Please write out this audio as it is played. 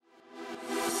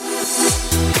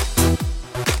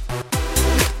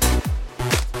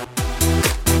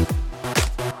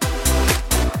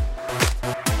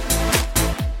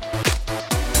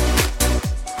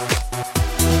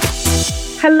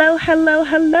hello.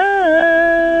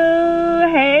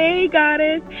 Hey,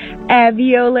 Goddess.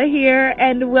 Aviola here,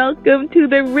 and welcome to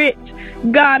the Rich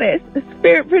Goddess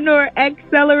Spiritpreneur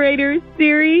Accelerator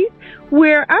series,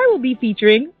 where I will be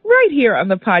featuring right here on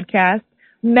the podcast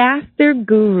master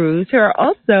gurus who are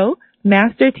also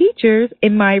master teachers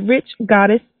in my Rich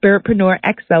Goddess Spiritpreneur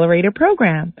Accelerator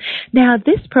program. Now,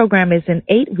 this program is an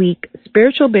 8-week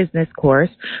spiritual business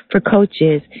course for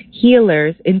coaches,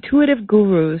 healers, intuitive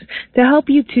gurus to help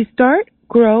you to start,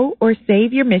 grow, or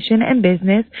save your mission and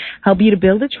business, help you to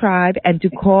build a tribe, and to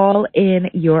call in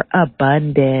your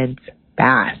abundance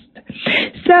fast.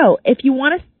 So, if you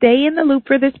want to stay in the loop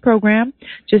for this program,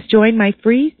 just join my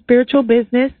free spiritual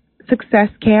business success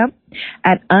camp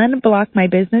at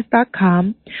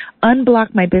unblockmybusiness.com,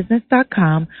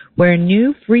 unblockmybusiness.com, where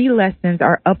new free lessons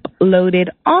are uploaded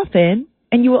often,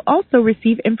 and you will also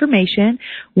receive information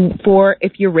for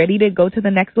if you're ready to go to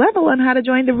the next level on how to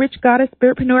join the Rich Goddess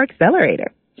Spiritpreneur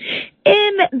Accelerator.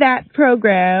 In that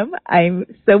program, I'm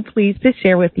so pleased to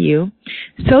share with you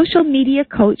social media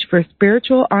coach for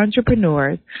spiritual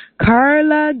entrepreneurs,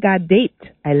 Carla Gadyt.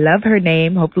 I love her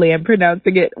name. Hopefully I'm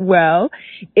pronouncing it well.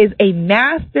 Is a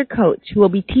master coach who will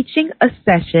be teaching a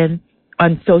session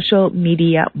on social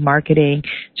media marketing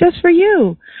just for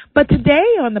you. But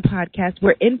today on the podcast,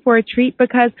 we're in for a treat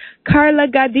because Carla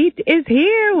Gadyt is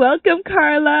here. Welcome,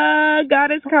 Carla.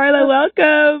 Goddess Carla,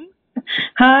 welcome.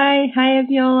 Hi,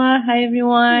 Aviola. Hi,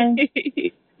 everyone.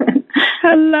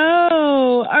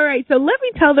 Hello. All right, so let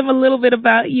me tell them a little bit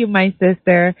about you, my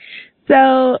sister.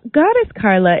 So Goddess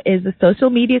Carla is a social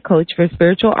media coach for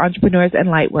spiritual entrepreneurs and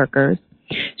light workers.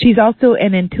 She's also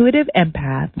an intuitive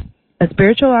empath, a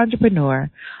spiritual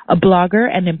entrepreneur, a blogger,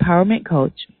 and empowerment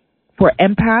coach for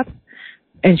empaths,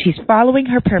 and she's following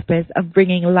her purpose of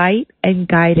bringing light and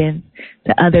guidance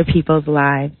to other people's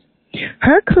lives.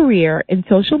 Her career in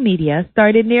social media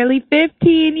started nearly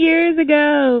 15 years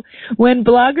ago when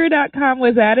Blogger.com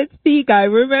was at its peak. I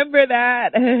remember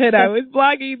that. And I was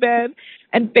blogging then.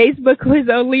 And Facebook was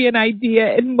only an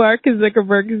idea in Mark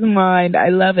Zuckerberg's mind. I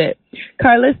love it.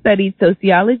 Carla studied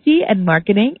sociology and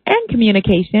marketing and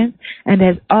communications and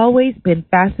has always been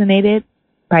fascinated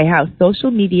by how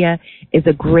social media is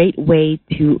a great way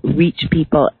to reach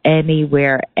people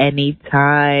anywhere,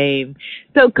 anytime.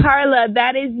 So, Carla,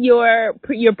 that is your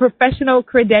professional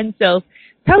credentials.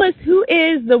 Tell us, who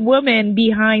is the woman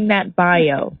behind that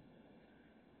bio?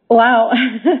 Wow.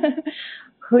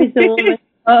 Who is the woman?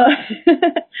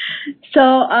 So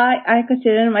I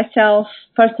consider myself,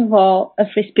 first of all, a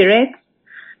free spirit.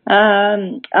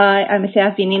 I must say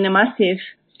I've been in a massive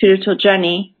spiritual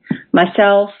journey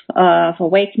myself, of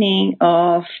awakening,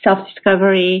 of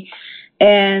self-discovery.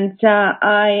 And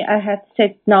I have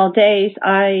said nowadays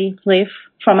I live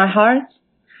from my heart,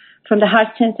 from the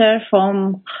heart center,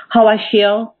 from how I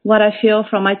feel, what I feel,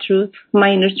 from my truth,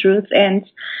 my inner truth. And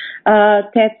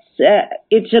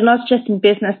it's not just in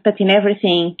business, but in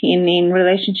everything, in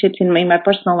relationships, in my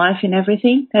personal life, in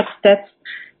everything. That's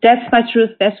my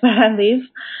truth. That's where I live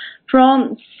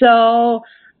from. So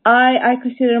I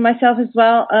consider myself as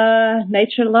well a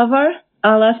nature lover.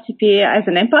 I love to be as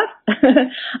an empath.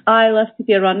 I love to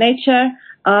be around nature.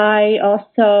 I'm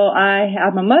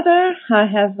a mother. I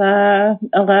have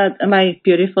my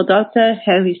beautiful daughter,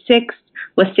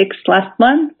 was 6 last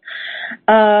month.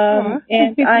 And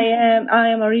I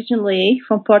am originally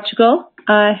from Portugal.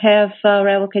 I have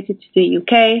relocated to the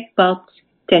UK about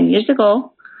 10 years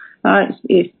ago.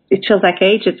 It feels like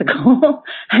ages ago,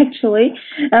 actually.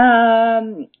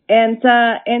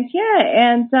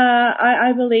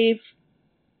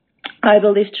 I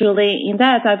believe truly in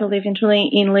that. I believe truly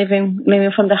in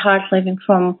living from the heart, living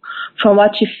from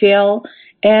what you feel,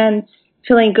 and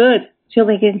feeling good,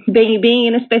 being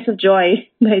in a space of joy,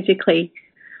 basically.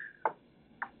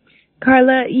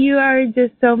 Carla, you are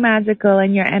just so magical,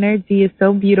 and your energy is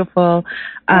so beautiful.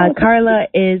 Carla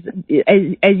is,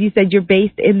 as you said, you're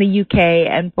based in the UK,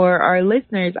 and for our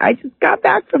listeners, I just got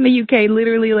back from the UK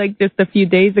literally like just a few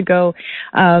days ago,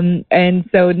 and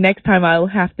so next time I'll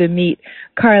have to meet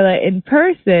Carla in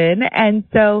person. And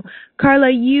so, Carla,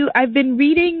 I've been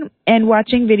reading and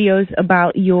watching videos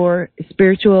about your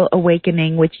spiritual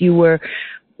awakening, which you were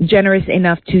generous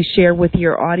enough to share with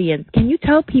your audience. Can you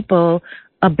tell people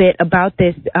a bit about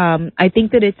this? I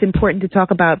think that it's important to talk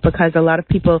about because a lot of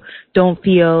people don't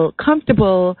feel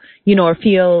comfortable, or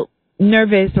feel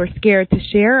nervous or scared to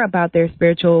share about their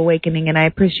spiritual awakening. And I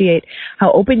appreciate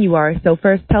how open you are. So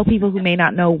first, tell people who may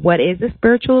not know, what is a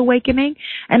spiritual awakening,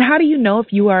 and how do you know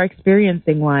if you are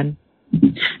experiencing one?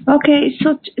 Okay,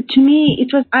 so to me,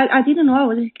 it was I didn't know I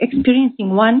was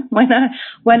experiencing one when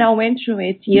I went through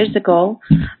it years ago.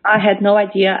 I had no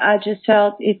idea. I just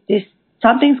felt this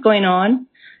something's going on.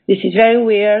 This is very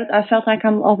weird. I felt like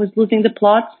I'm always losing the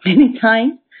plot many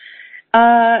times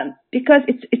because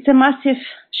it's a massive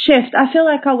shift. I feel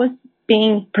like I was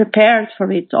being prepared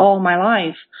for it all my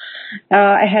life.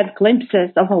 I had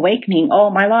glimpses of awakening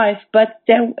all my life, but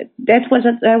there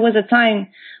was a time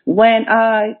when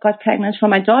I got pregnant for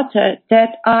my daughter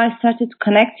that I started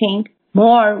connecting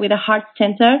more with the heart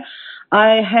center.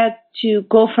 I had to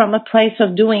go from a place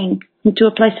of doing to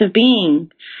a place of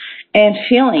being and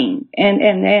feeling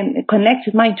and connect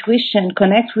with my intuition,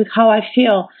 connect with how I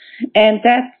feel. And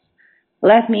that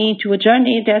led me into a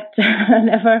journey that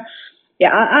never, yeah,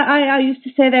 I used to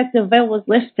say that the veil was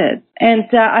lifted, and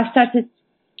I started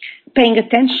paying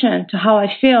attention to how I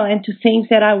feel and to things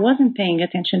that I wasn't paying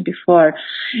attention before.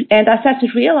 And I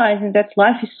started realizing that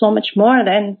life is so much more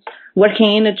than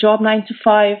working in a job 9 to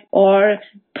 5 or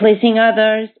pleasing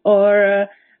others or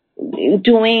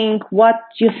doing what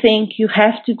you think you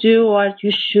have to do or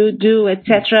you should do,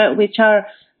 etc., which are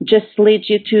just lead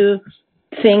you to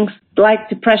things like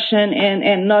depression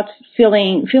and not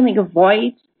feeling a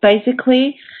void,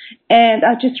 basically. And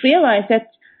I just realized that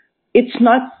it's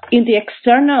not in the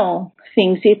external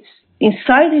things, it's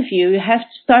inside of you. You have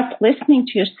to start listening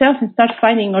to yourself and start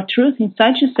finding your truth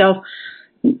inside yourself.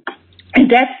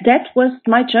 And that was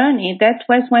my journey. That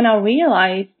was when I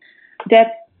realized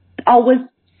that I was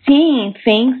seeing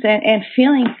things and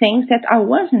feeling things that I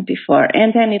wasn't before.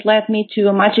 And then it led me to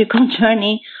a magical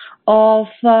journey of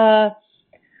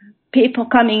people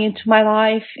coming into my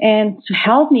life and to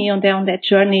help me on that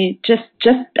journey.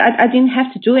 I didn't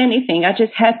have to do anything. I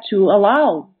just had to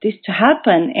allow this to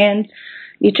happen, and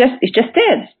it just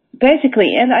did,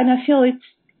 basically. And I feel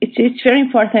it's very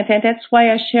important, and that's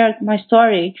why I shared my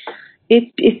story.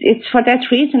 It's for that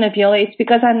reason, Avila. It's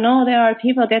because I know there are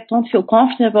people that don't feel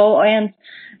comfortable and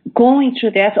going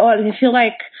through that, or they feel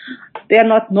like they're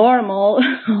not normal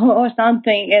or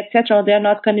something, etc. They're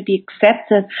not going to be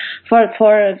accepted for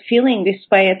feeling this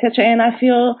way, etc. And I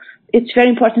feel it's very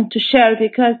important to share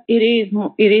because it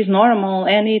is normal,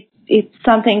 and it's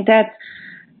something that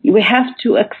we have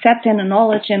to accept and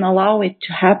acknowledge and allow it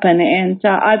to happen. And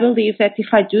I believe that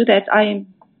if I do that, I'm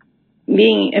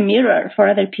being a mirror for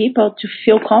other people to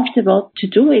feel comfortable to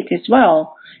do it as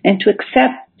well and to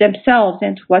accept themselves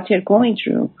and what they're going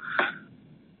through.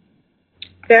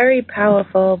 Very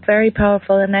powerful,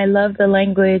 and I love the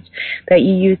language that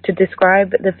you use to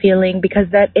describe the feeling, because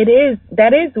that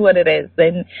is what it is.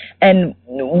 And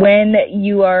when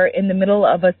you are in the middle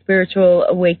of a spiritual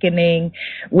awakening,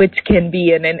 which can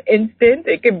be in an instant,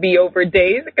 it can be over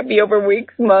days, it can be over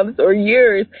weeks, months, or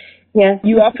years. Yes.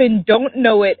 You often don't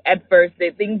know it at first.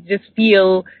 Things just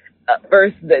feel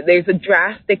first there's a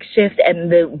drastic shift,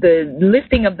 and the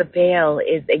lifting of the veil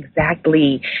is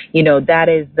exactly, that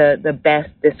is the best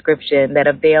description, that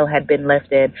a veil had been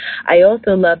lifted. I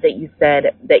also love that you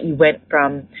said that you went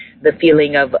from the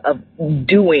feeling of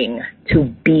doing to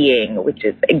being, which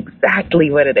is exactly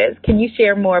what it is. Can you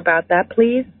share more about that,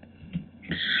 please?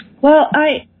 Well,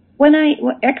 when I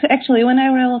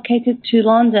relocated to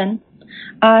London,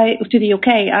 to the UK,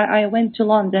 I went to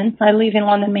London. I lived in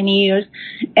London many years,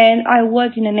 and I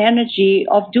was in an energy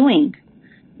of doing,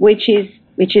 which is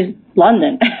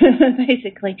London,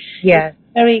 basically. Yes.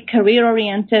 It's very career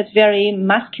oriented, very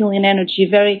masculine energy,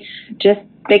 very just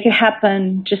make it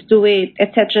happen, just do it,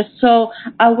 etc. So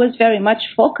I was very much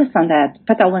focused on that,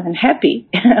 but I wasn't happy.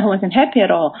 I wasn't happy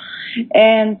at all,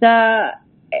 and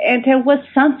there was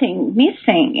something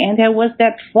missing, and there was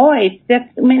that void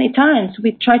that many times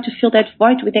we try to fill that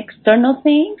void with external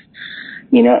things,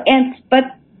 but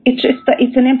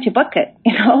it's an empty bucket,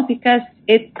 because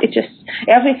it just,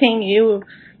 everything you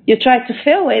try to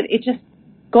fill it just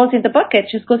goes in the bucket,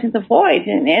 just goes in the void,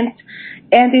 and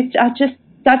I just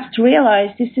started to realize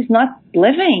this is not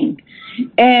living.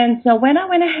 And so when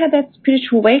I had that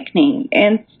spiritual awakening,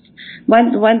 and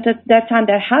when that time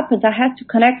that happened, I had to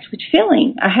connect with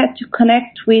feeling. I had to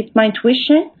connect with my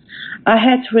intuition. I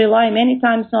had to rely many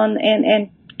times on and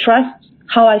trust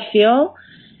how I feel.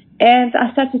 And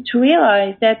I started to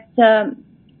realize that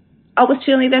I was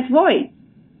feeling that void,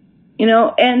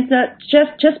 and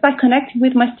just by connecting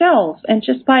with myself and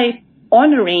just by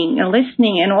honoring and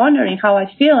listening and honoring how I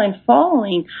feel and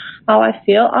following how I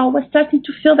feel, I was starting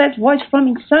to feel that voice from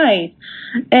inside,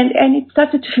 and it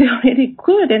started to feel really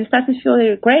good and started to feel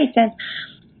really great,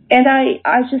 and I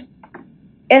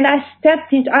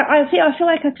stepped into, I feel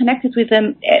like I connected with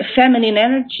a feminine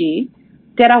energy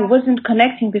that I wasn't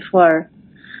connecting before,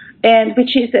 and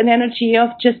which is an energy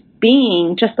of just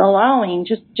being, just allowing,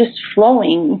 just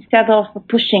flowing instead of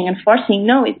pushing and forcing.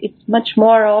 No, it's much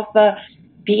more of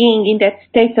being in that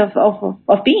state of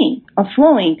being, of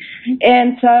flowing.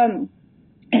 And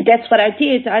that's what I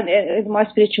did. In my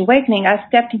spiritual awakening, I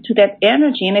stepped into that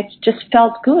energy, and it just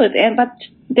felt good. But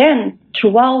then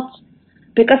throughout,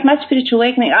 because my spiritual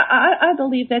awakening, I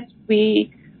believe that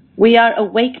we are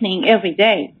awakening every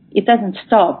day. It doesn't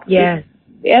stop. Yes.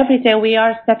 Every day we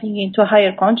are stepping into a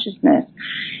higher consciousness.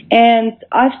 And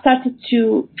I've started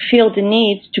to feel the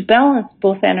need to balance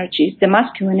both energies, the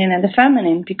masculine and the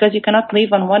feminine, because you cannot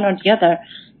live on one or the other.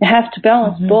 You have to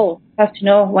balance both. You have to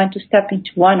know when to step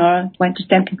into one or when to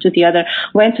step into the other,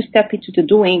 when to step into the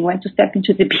doing, when to step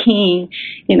into the being,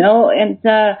 and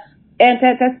that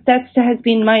has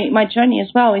been my journey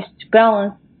as well, is to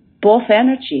balance both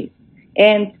energies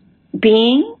and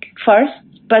being first,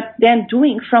 but then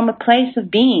doing from a place of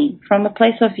being, from a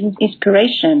place of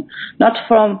inspiration, not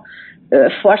from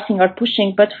forcing or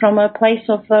pushing, but from a place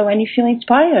of when you feel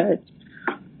inspired.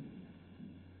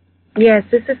 Yes,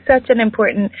 this is such an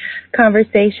important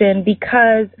conversation,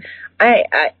 because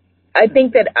I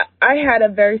think that I had a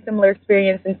very similar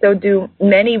experience, and so do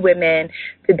many women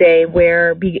today,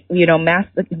 where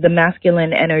the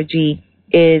masculine energy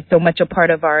is so much a part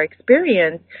of our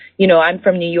experience. I'm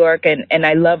from New York, and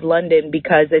I love London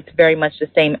because it's very much the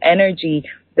same energy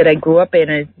that I grew up in.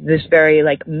 Is this very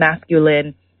like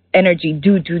masculine energy,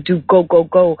 do,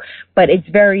 go. But it's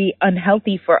very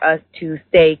unhealthy for us to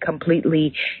stay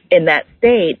completely in that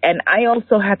state. And I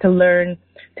also had to learn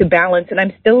to balance, and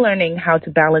I'm still learning how to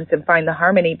balance and find the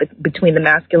harmony between the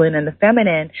masculine and the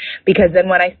feminine, because then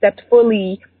when I stepped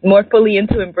more fully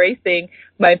into embracing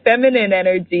my feminine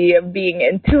energy of being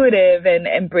intuitive and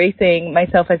embracing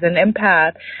myself as an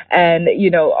empath and,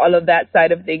 all of that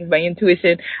side of things, my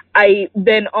intuition, I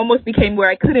then almost became where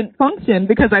I couldn't function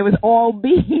because I was all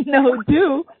being no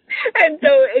do. And so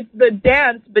it's the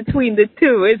dance between the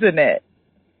two, isn't it?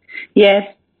 Yes.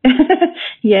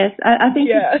 Yes, I think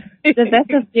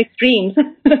that's of the extremes.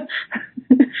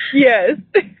 Yes.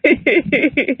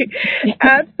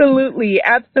 Absolutely.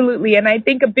 And I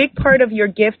think a big part of your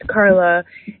gift, Carla,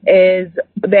 is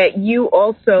that you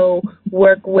also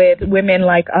work with women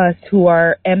like us who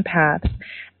are empaths.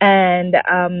 And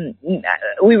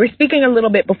we were speaking a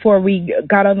little bit before we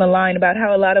got on the line about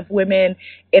how a lot of women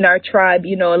in our tribe,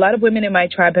 a lot of women in my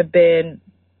tribe have been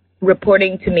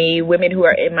reporting to me, women who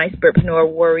are in my Spiritpreneur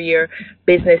Warrior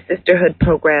Business Sisterhood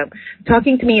program,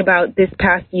 talking to me about this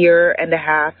past year and a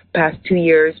half, past 2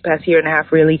 years, past year and a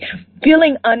half really,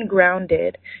 feeling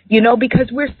ungrounded,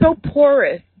 because we're so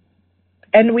porous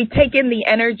and we take in the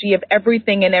energy of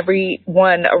everything and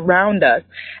everyone around us.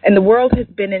 And the world has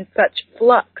been in such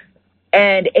flux.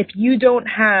 And if you don't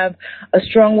have a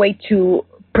strong way to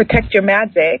protect your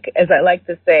magic, as I like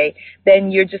to say,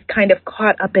 then you're just kind of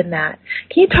caught up in that.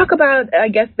 Can you talk about, I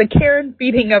guess, the care and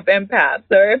feeding of empaths?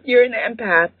 Or if you're an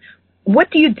empath, what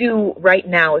do you do right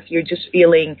now if you're just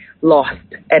feeling lost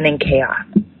and in chaos?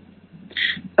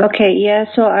 Okay, yeah.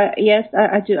 So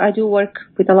I do work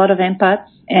with a lot of empaths,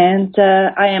 and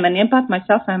I am an empath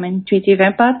myself. I'm an intuitive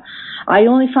empath. I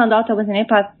only found out I was an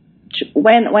empath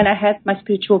when I had my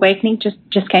spiritual awakening.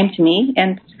 Just came to me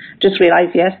and just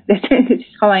realized, yes, this is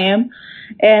how I am.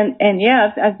 And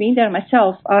yeah, I've been there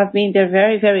myself. I've been there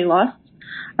very, very lost,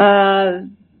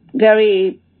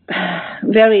 very,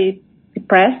 very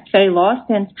depressed, very lost,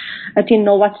 and I didn't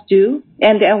know what to do.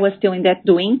 And I was still in that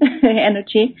doing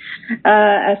energy.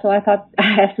 So I thought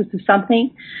I have to do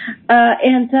something.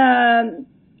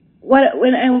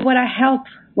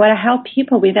 What I help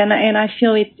people with, and I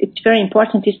feel it's very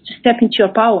important, is to step into your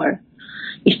power,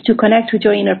 is to connect with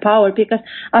your inner power, because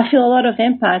I feel a lot of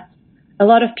empaths, a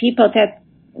lot of people that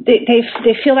they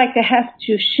feel like they have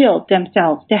to shield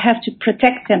themselves, they have to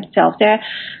protect themselves.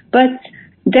 But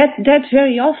that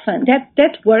very often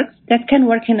that works, that can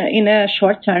work in a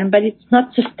short term, but it's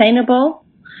not sustainable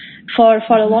for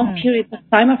a long period of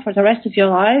time or for the rest of your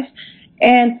life.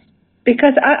 And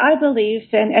because I believe,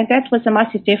 and that was a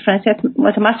massive difference, that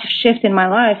was a massive shift in my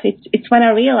life. It's when I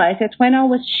realized that when I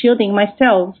was shielding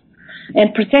myself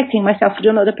and protecting myself,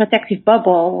 the protective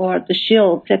bubble or the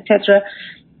shields, etc.,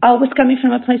 I was coming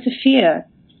from a place of fear.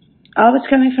 I was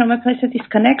coming from a place of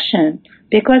disconnection,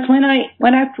 because when I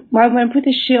put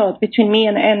a shield between me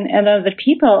and other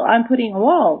people, I'm putting a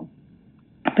wall,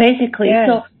 basically. Yes.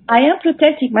 So I am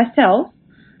protecting myself,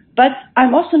 but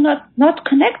I'm also not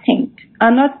connecting.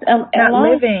 I'm not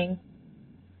living.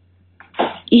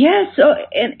 Yeah. So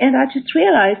and I just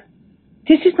realized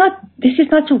this is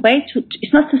not a way to,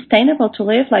 it's not sustainable to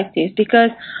live like this,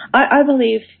 because I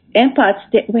believe empaths,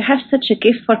 we have such a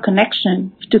gift for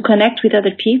connection, to connect with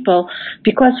other people,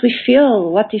 because we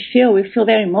feel what they feel, we feel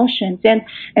their emotions, and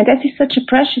that is such a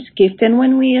precious gift. And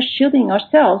when we are shielding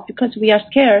ourselves because we are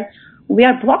scared, we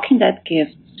are blocking that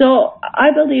gift. So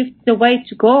I believe the way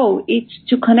to go is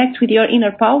to connect with your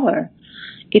inner power.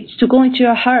 It's to go into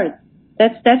your heart.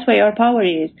 That's where your power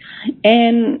is,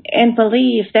 and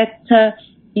believe that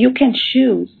you can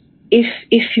choose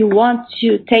if you want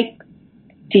to take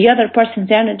the other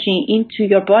person's energy into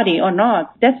your body or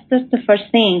not. That's the first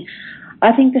thing.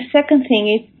 I think the second thing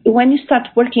is when you start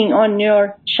working on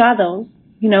your shadows,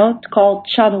 it's called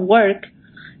shadow work,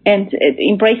 and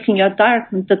embracing your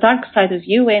the dark side of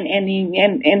you,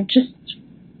 and just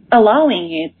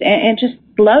allowing it and just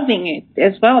loving it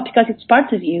as well, because it's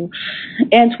part of you.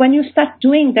 And when you start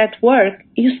doing that work,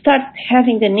 you start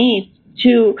having the need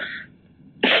to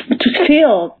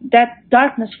feel that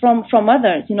darkness from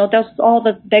others. There's all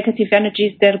the negative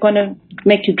energies that are going to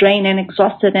make you drained and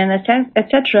exhausted, and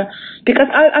etc. Because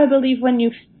I believe when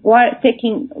you are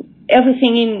taking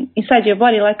everything inside your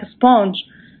body like a sponge,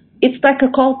 it's like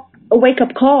a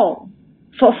wake-up call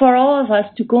for all of us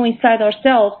to go inside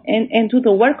ourselves and do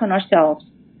the work on ourselves.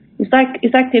 It's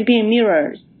like they're being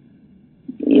mirrors,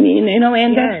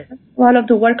 and Yes. that's a lot of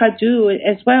the work I do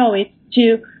as well. It's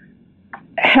to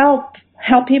help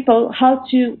people how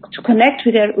to connect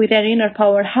with their inner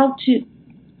power, how to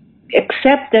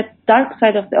accept that dark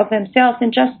side of themselves,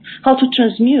 and just how to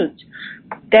transmute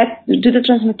that, do the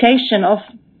transmutation of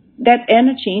that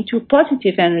energy into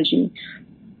positive energy.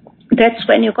 That's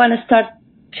when you're going to start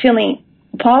feeling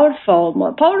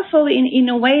more powerful in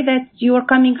a way that you are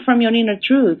coming from your inner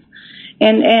truth,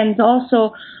 and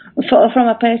also from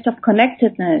a place of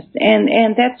connectedness,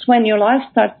 and that's when your life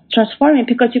starts transforming,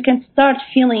 because you can start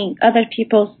feeling other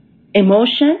people's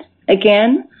emotions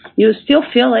again. You still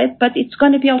feel it, but it's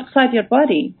going to be outside your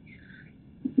body,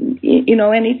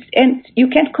 and you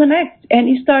can connect, and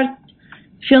you start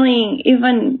feeling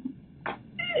even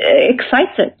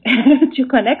excited to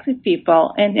connect with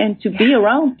people and to be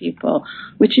around people,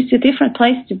 which is a different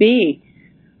place to be.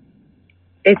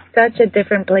 It's such a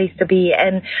different place to be.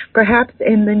 And perhaps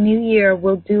in the new year,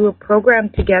 we'll do a program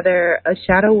together, a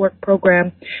shadow work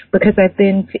program, because I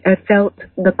felt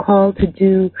the call to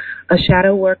do a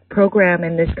shadow work program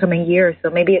in this coming year. So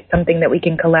maybe it's something that we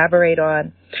can collaborate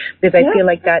on, because I feel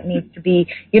like that needs to be,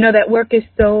 that work is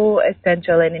so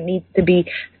essential, and it needs to be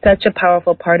such a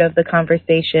powerful part of the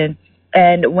conversation.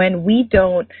 And when we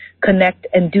don't connect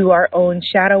and do our own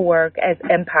shadow work as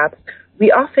empaths,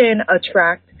 we often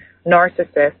attract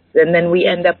narcissists, and then we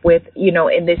end up with,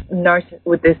 in this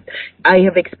with this. I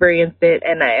have experienced it,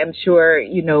 and I am sure,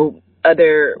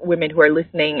 other women who are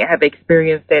listening have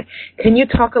experienced it. Can you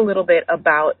talk a little bit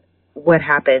about what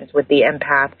happens with the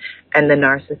empath and the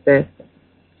narcissist?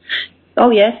 Oh,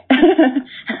 yes.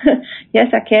 Yes,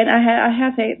 I can. I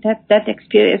have that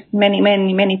experience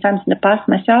many times in the past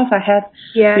myself. I had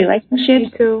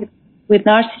relationships with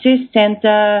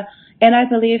narcissists, and I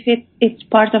believe it's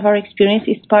part of our experience.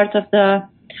 It's part of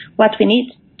what we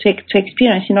need to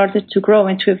experience in order to grow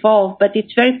and to evolve. But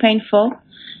it's very painful,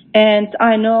 and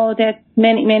I know that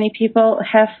many people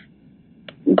have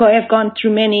gone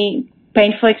through many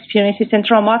painful experiences and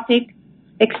traumatic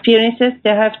experiences. They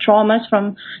have traumas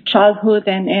from childhood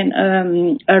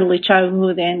and early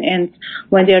childhood and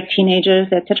when they are teenagers,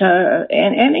 etc.,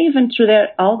 and even through their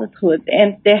adulthood,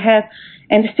 and they're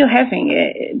still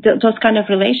having those kind of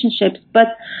relationships.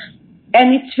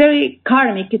 And it's very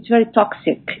karmic, it's very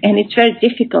toxic, and it's very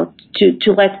difficult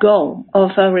to let go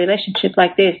of a relationship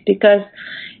like this, because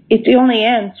it only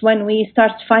ends when we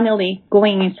start finally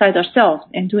going inside ourselves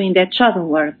and doing that shadow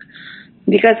work.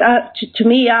 Because to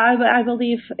me, I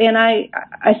believe, and I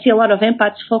see a lot of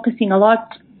empaths focusing a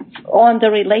lot on the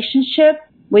relationship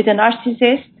with a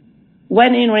narcissist,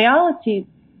 when in reality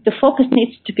the focus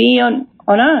needs to be on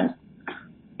us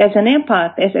as an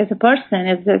empath, as a person,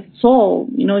 as a soul.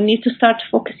 Need to start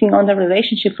focusing on the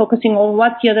relationship, focusing on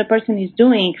what the other person is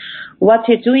doing, what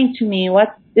they're doing to me,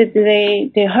 what did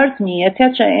they hurt me,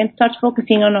 etc., and start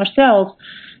focusing on ourselves,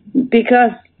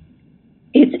 because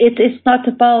it's not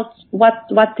about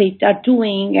what they are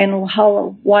doing and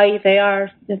why they are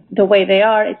the way they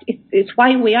are. It's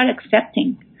why we are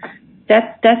accepting.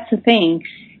 That's the thing,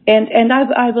 and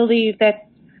I believe that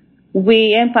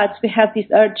we empaths, we have this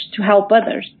urge to help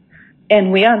others,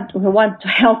 and we want to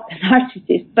help the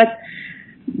narcissist. But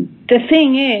the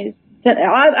thing is that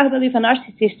I believe a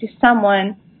narcissist is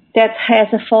someone that has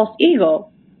a false ego.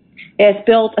 has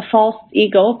built a false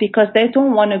ego because they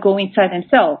don't want to go inside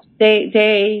themselves.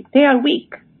 They are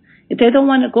weak. They don't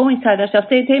want to go inside themselves.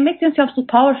 They make themselves too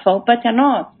powerful, but they're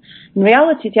not. In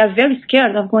reality, they are very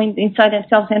scared of going inside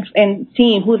themselves and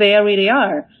seeing who they really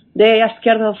are. They are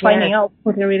scared of finding out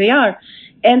who they really are.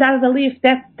 And I believe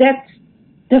that's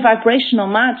the vibrational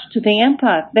match to the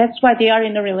empath. That's why they are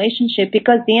in a relationship,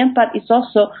 because the empath is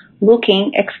also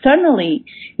looking externally.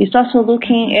 It's also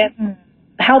looking at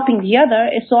helping the other.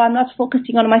 And so I'm not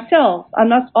focusing on myself. I'm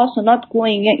not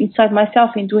going inside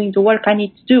myself and doing the work I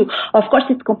need to do. Of course,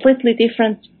 it's completely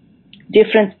different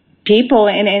people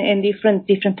and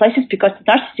different places, because the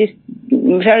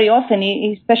narcissist very often,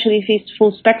 especially if he's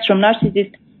full spectrum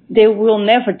narcissist, they will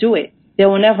never do it. They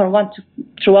will never want to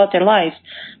throughout their lives.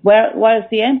 Whereas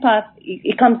the empath,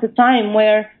 it comes a time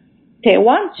where they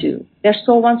want to. Their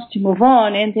soul wants to move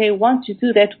on, and they want to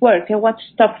do that work. They want to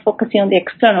stop focusing on the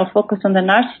external, focus on the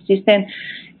narcissist,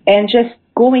 and just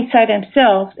go inside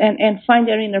themselves and find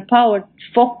their inner power,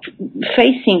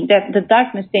 facing the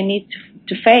darkness they need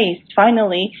to face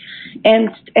finally. And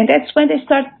that's when they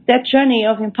start that journey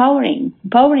of empowering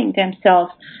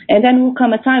themselves. And then will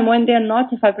come a time when they're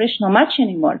not a vibrational match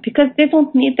anymore, because they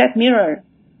don't need that mirror.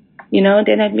 You know,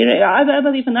 they're not mirror. I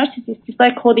believe a narcissist is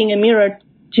like holding a mirror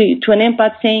to an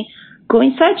empath, saying, go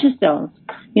inside yourself.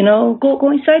 You know,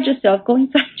 go inside yourself. Go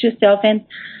inside yourself and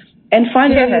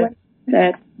find out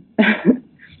that.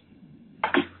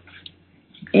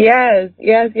 Yes.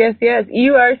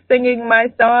 You are singing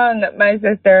my song, my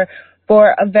sister.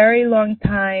 For a very long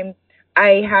time,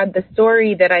 I had the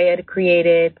story that I had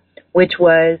created, which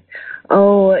was,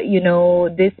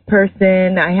 this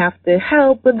person, I have to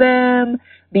help them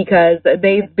because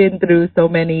they've been through so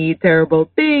many terrible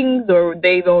things, or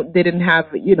they didn't have,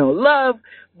 love,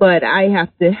 but I have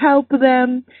to help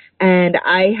them, and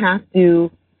I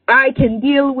can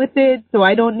deal with it, so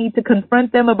I don't need to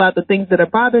confront them about the things that are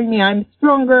bothering me. I'm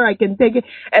stronger, I can take it.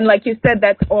 And like you said,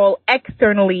 that's all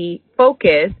externally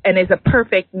focused and is a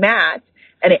perfect match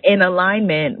and in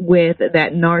alignment with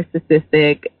that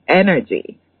narcissistic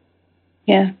energy.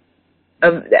 Yeah.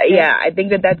 I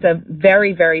think that's a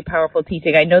very, very powerful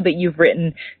teaching. I know that you've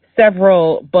written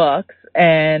several books,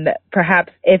 and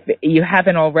perhaps if you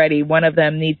haven't already, one of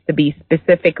them needs to be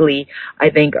specifically,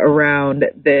 I think, around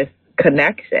this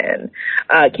connection.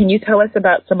 Can you tell us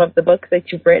about some of the books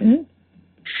that you've written?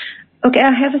 Okay,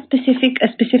 I have a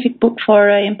specific book for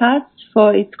empaths.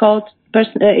 It's called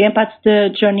Empath's The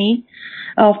Journey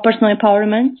of Personal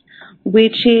Empowerment,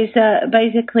 which is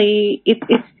basically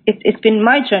it's been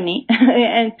my journey,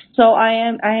 and so I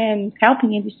am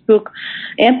helping in this book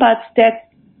empaths that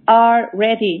are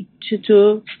ready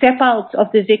to step out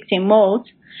of the victim mode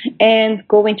and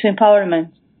go into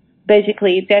empowerment.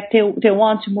 Basically, that they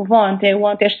want to move on.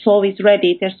 Their soul is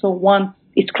ready. Their soul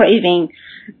is craving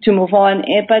to move on,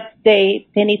 but they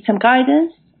need some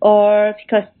guidance, or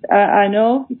because I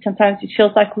know sometimes it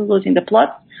feels like we're losing the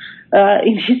plot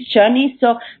in this journey.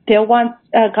 So they want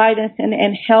guidance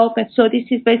and help. And so this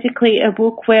is basically a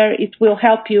book where it will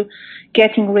help you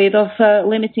getting rid of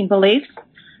limiting beliefs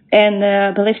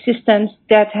and belief systems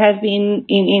that have been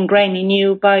ingrained in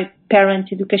you by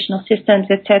parents, educational systems,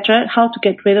 etc. How to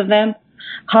get rid of them,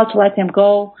 how to let them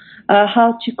go,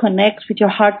 how to connect with your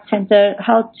heart center,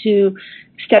 how to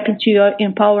step into your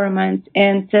empowerment,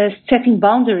 and setting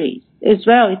boundaries as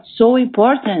well. It's so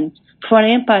important for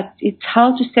an empath. It's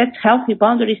how to set healthy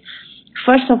boundaries,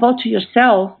 first of all to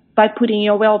yourself by putting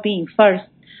your well-being first,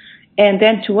 and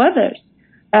then to others,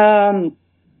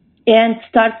 and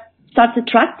start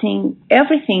attracting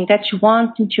everything that you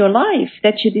want into your life,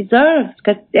 that you deserve,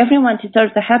 because everyone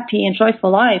deserves a happy and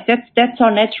joyful life. That's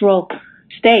our natural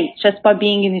state, just by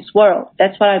being in this world.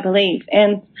 That's what I believe.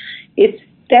 And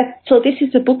so this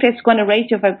is a book that's going to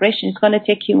raise your vibration. It's going to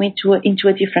take you into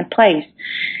a different place.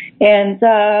 And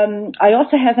I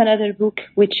also have another book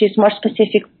which is more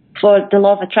specific for the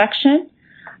law of attraction,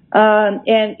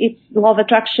 and it's law of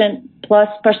attraction plus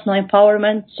personal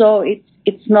empowerment. So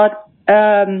it's not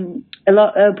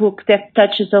a book that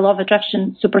touches the law of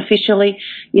attraction superficially.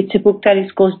 It's a book that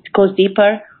goes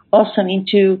deeper, also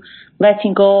into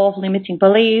letting go of limiting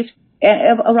beliefs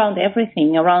around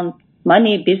everything, around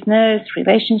money, business,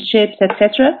 relationships,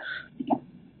 etc.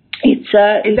 Is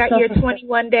that your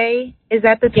 21-day? Is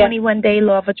that the 21-day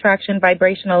law of attraction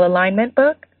vibrational alignment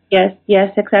book? Yes,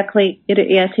 exactly. It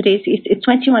is. It's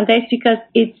 21 days because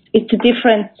it's a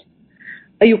different.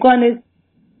 You're going to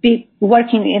be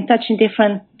working and touching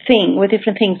different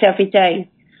things every day.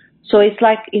 So it's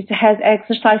like it has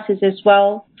exercises as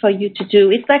well for you to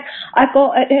do. It's like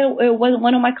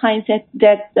one of my clients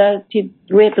that he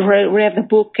read the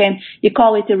book, and you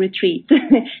call it a retreat,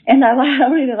 and I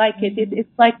really like it. It's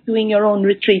like doing your own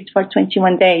retreat for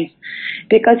 21 days,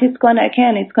 because it's gonna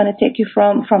take you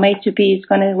from A to B. It's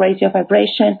gonna raise your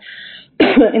vibration,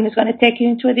 and it's gonna take you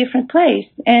into a different place.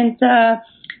 And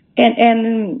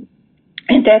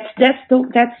that's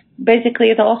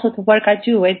basically also the work I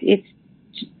do. It's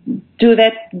do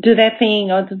that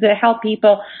thing, or to help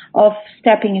people of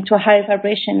stepping into a higher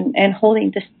vibration and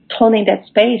holding that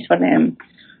space for them.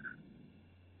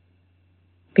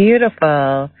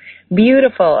 Beautiful.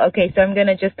 Okay, so I'm going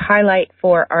to just highlight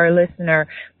for our listener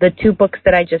the two books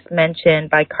that I just mentioned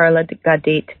by Carla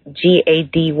Gadyt,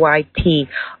 Gadyt,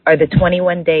 are the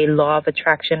 21-Day Law of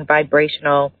Attraction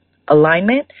Vibrational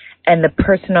Alignment and the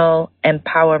Personal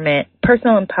Empowerment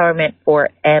for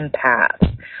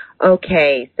Empath.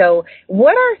 Okay, so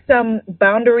what are some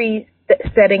boundary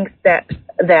setting steps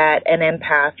that an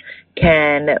empath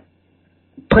can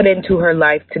put into her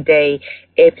life today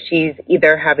if she's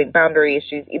either having boundary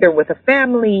issues, either with a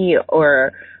family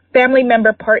or family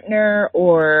member, partner,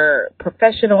 or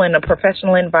professional in a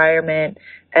professional environment,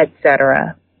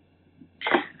 etc.?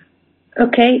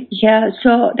 Okay, yeah.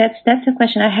 So that's a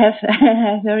question I have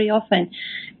very often,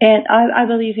 and I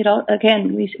believe it all.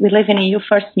 Again, we live in a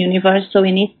first universe, so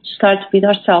we need to start with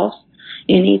ourselves.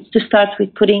 You need to start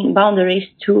with putting boundaries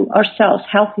to ourselves,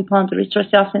 healthy boundaries to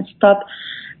ourselves, and stop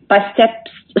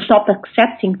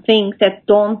accepting things that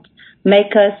don't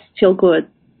make us feel good.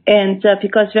 And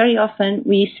because very often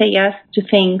we say yes to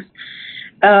things,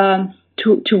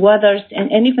 to others,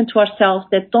 and even to ourselves,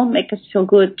 that don't make us feel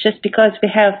good, just because we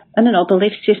have, I don't know,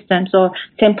 belief systems or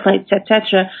templates,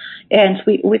 etc. And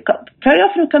we very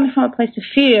often coming from a place of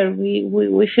fear. We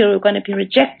feel we're going to be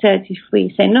rejected if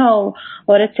we say no,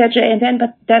 or etc.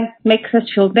 But that makes us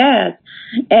feel bad.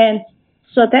 And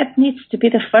so that needs to be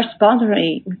the first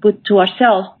boundary we put to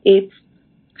ourselves. It's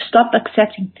stop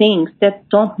accepting things that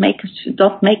don't make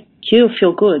you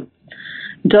feel good.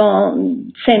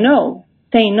 Don't say no.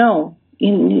 Say no.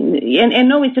 And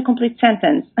no, it's a complete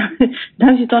sentence.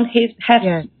 Now you don't have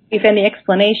to give any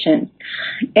explanation.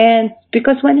 And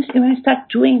because when you start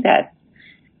doing that,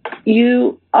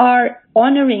 you are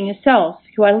honoring yourself.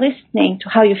 You are listening to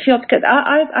how you feel. Because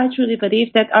I truly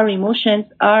believe that our emotions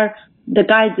are the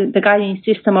guiding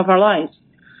system of our lives.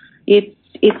 It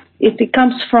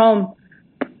comes from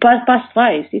past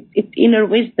lives. It's inner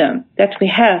wisdom that we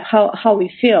have, how we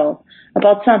feel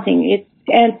about something.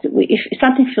 And if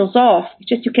something feels off,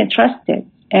 you can trust it.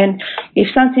 And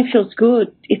if something feels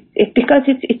good, it's because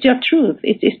it's your truth.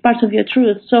 It's part of your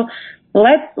truth. So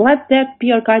let that be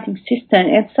your guiding system,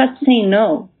 and start saying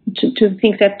no to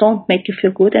things that don't make you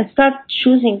feel good, and start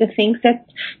choosing the things that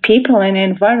people and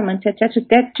environment, etc.,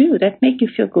 that make you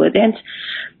feel good. And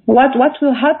what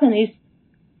will happen is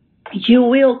you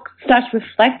will start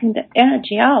reflecting the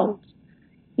energy out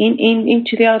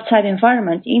into the outside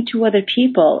environment, into other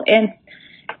people, and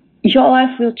your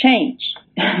life will change.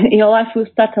 Your life will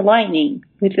start aligning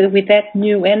with that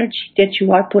new energy that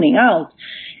you are putting out.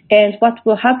 And what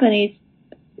will happen is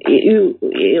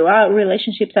our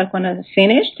relationships are going to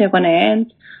finish, they're going to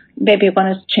end. Maybe you're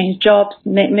going to change jobs,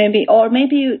 maybe you're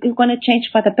going to change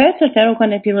for the better. There are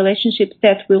going to be relationships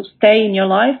that will stay in your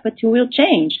life, but you will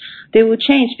change. They will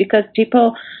change because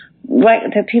people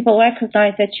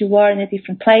recognize that you are in a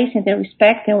different place, and they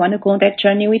respect and want to go on that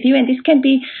journey with you. And this can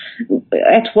be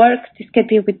at work, this can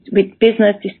be with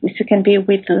business, this can be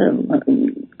with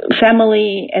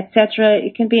family, etc.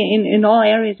 It can be in all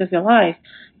areas of your life.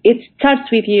 It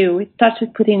starts with you. It starts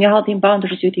with putting healthy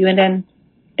boundaries with you, and then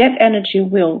that energy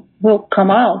will come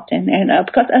out, and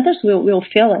because others will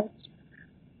feel it.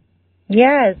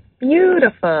 Yes,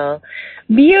 beautiful.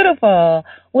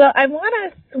 Well, I want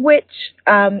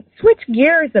to switch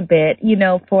gears a bit,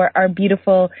 for our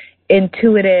beautiful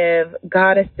intuitive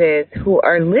goddesses who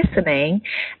are listening.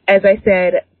 As I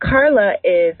said, Carla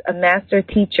is a master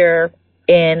teacher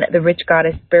in the Rich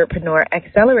Goddess Spiritpreneur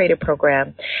Accelerator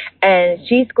Program, and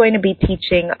she's going to be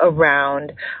teaching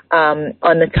around on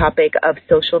the topic of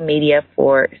social media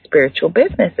for spiritual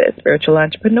businesses, spiritual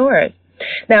entrepreneurs.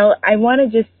 Now, I want to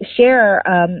just share,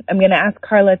 I'm going to ask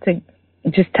Carla to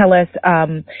just tell us,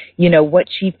 what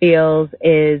she feels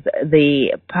is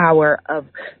the power of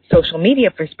social media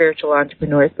for spiritual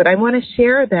entrepreneurs. But I want to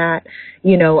share that,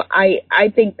 I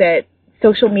think that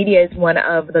social media is one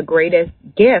of the greatest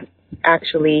gifts,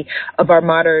 actually, of our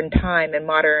modern time and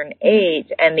modern age.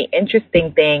 And the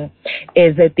interesting thing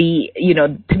is that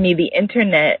to me, the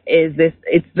internet is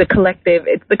it's the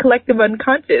collective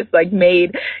unconscious, like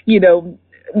made,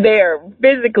 there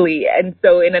physically. And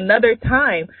so in another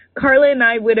time, Carla and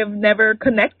I would have never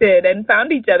connected and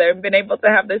found each other and been able to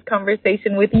have this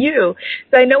conversation with you.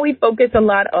 So I know we focus a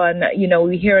lot on,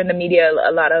 we hear in the media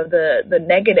a lot of the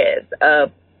negatives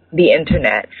of the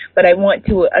internet, but I want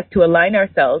us to align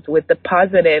ourselves with the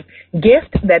positive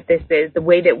gift that this is, the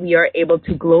way that we are able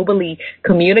to globally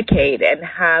communicate and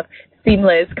have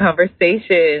seamless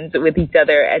conversations with each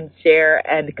other and share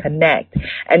and connect.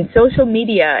 And social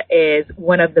media is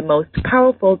one of the most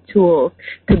powerful tools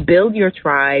to build your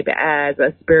tribe as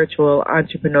a spiritual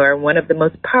entrepreneur, one of the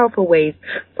most powerful ways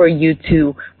for you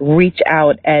to reach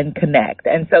out and connect.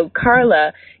 And so,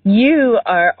 Carla, you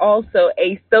are also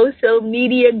a social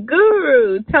media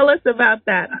guru. Tell us about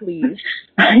that, please.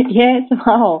 Yes,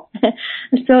 wow.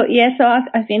 So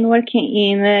I've been working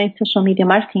in social media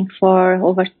marketing for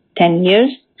over 10 years,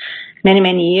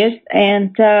 many years.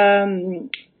 And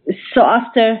so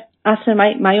after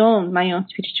my own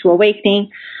spiritual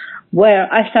awakening, where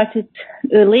I started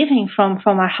living from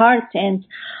my heart, and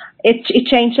it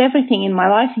changed everything in my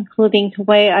life, including the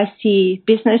way I see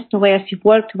business, the way I see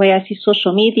work, the way I see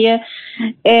social media.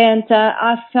 And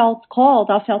I felt called,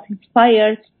 I felt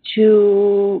inspired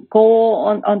to go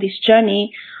on this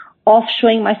journey of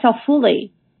showing myself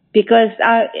fully. Because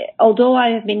although I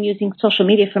have been using social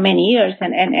media for many years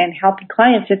and helping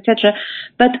clients, etc.,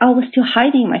 but I was still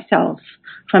hiding myself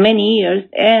for many years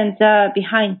and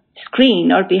behind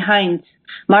screen or behind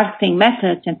marketing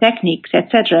methods and techniques,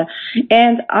 etc.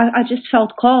 And I just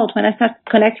felt called when I started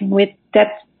connecting with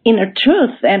that inner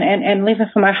truth and living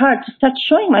from my heart to start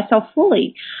showing myself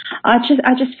fully. I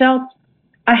just felt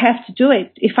I have to do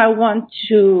it if I want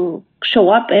to show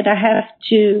up, and I have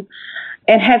to.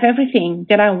 And have everything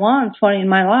that I want for in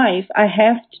my life, I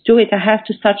have to do it. I have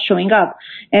to start showing up,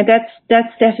 and that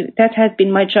has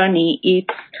been my journey.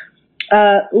 It's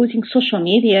using social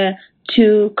media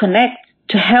to connect,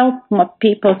 to help more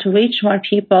people, to reach more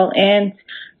people, and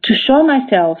to show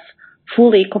myself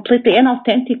fully, completely, and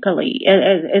authentically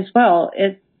as well.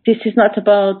 This is not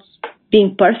about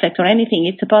being perfect or anything.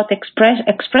 It's about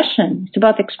expression. It's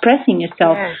about expressing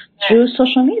yourself through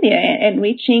social media and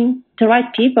reaching the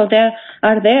right people that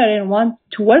are there and want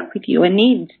to work with you and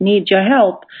need your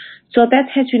help. So that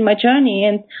has been my journey,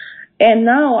 and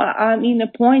now I'm in a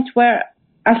point where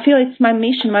I feel it's my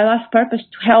mission, my life purpose,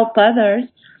 to help others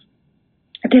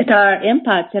that are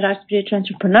empaths, that are spiritual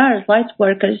entrepreneurs, light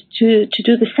workers, to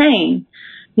do the same.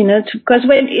 Because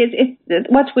when it's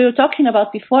what we were talking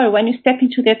about before, when you step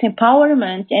into that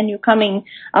empowerment and you're coming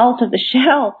out of the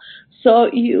shell, so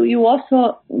you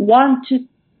also want to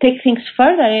take things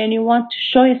further and you want to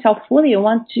show yourself fully. You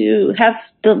want to have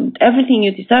everything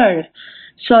you deserve.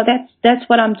 So that's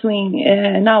what I'm doing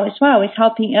now as well. Is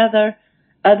helping other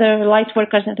light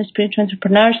workers and other spiritual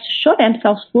entrepreneurs to show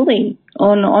themselves fully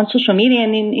on social media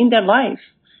and in their life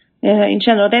in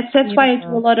general. That's why I do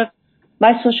a lot of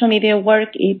my social media work.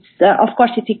 It's of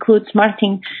course it includes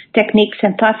marketing techniques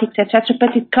and tactics, etc.,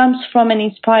 but it comes from an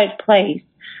inspired place.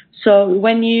 So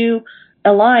when you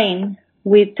align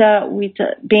with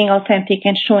being authentic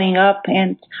and showing up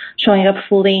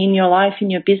fully in your life,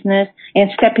 in your business, and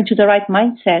step into the right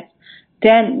mindset,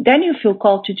 then you feel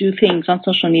called to do things on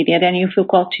social media. Then you feel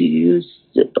called to use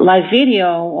live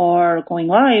video or going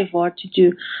live or to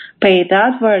do paid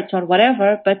adverts or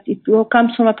whatever, but it will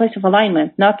come from a place of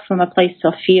alignment, not from a place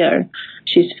of fear,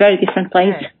 which is a very different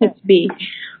place to be.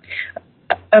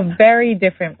 A very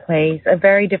different place,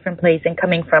 and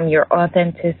coming from your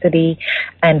authenticity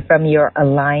and from your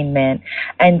alignment.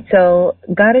 And so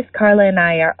Goddess Carla and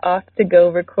I are off to go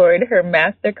record her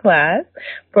masterclass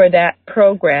for that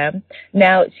program.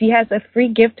 Now, she has a free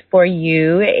gift for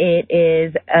you. It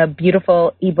is a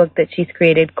beautiful ebook that she's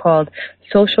created called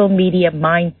Social Media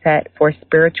Mindset for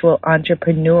Spiritual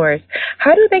Entrepreneurs.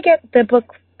 How do they get the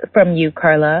book from you,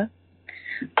 Carla?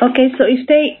 Okay, so if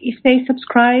they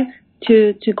subscribe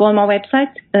to go on my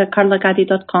website,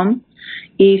 carlagadyt.com.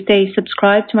 If they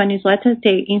subscribe to my newsletter,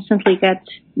 they instantly get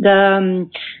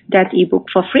that ebook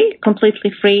for free, completely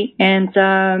free, and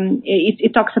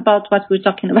it talks about what we're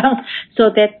talking about. So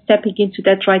that's stepping into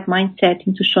that right mindset,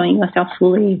 into showing yourself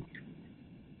fully.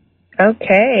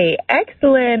 Okay,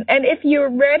 excellent. And if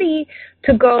you're ready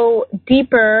to go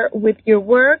deeper with your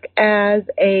work as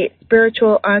a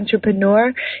spiritual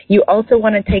entrepreneur, you also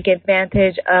want to take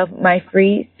advantage of my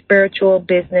free Spiritual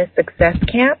Business Success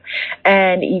Camp.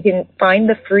 And you can find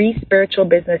the free Spiritual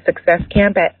Business Success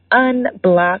Camp at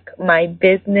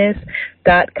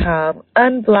unblockmybusiness.com,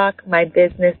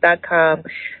 unblockmybusiness.com,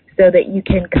 so that you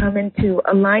can come into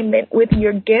alignment with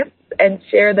your gifts and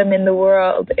share them in the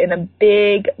world in a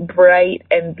big, bright,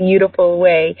 and beautiful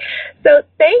way. So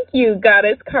thank you,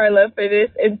 Goddess Carla, for this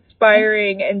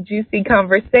inspiring and juicy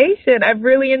conversation. I've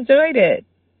really enjoyed it.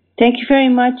 Thank you very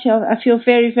much. I feel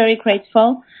very, very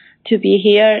grateful to be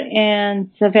here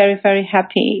and very, very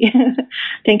happy.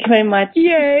 Thank you very much.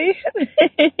 Yay.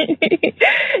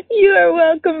 You are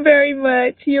welcome very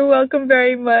much. You're welcome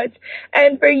very much.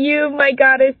 And for you, my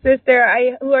goddess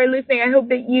sister, who are listening, I hope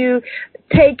that you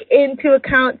take into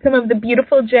account some of the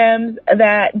beautiful gems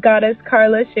that Goddess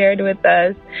Carla shared with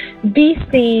us. Be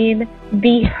seen,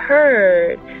 be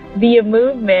heard, be a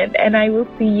movement, and I will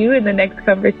see you in the next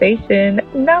conversation.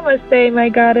 Namaste, my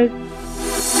goddess.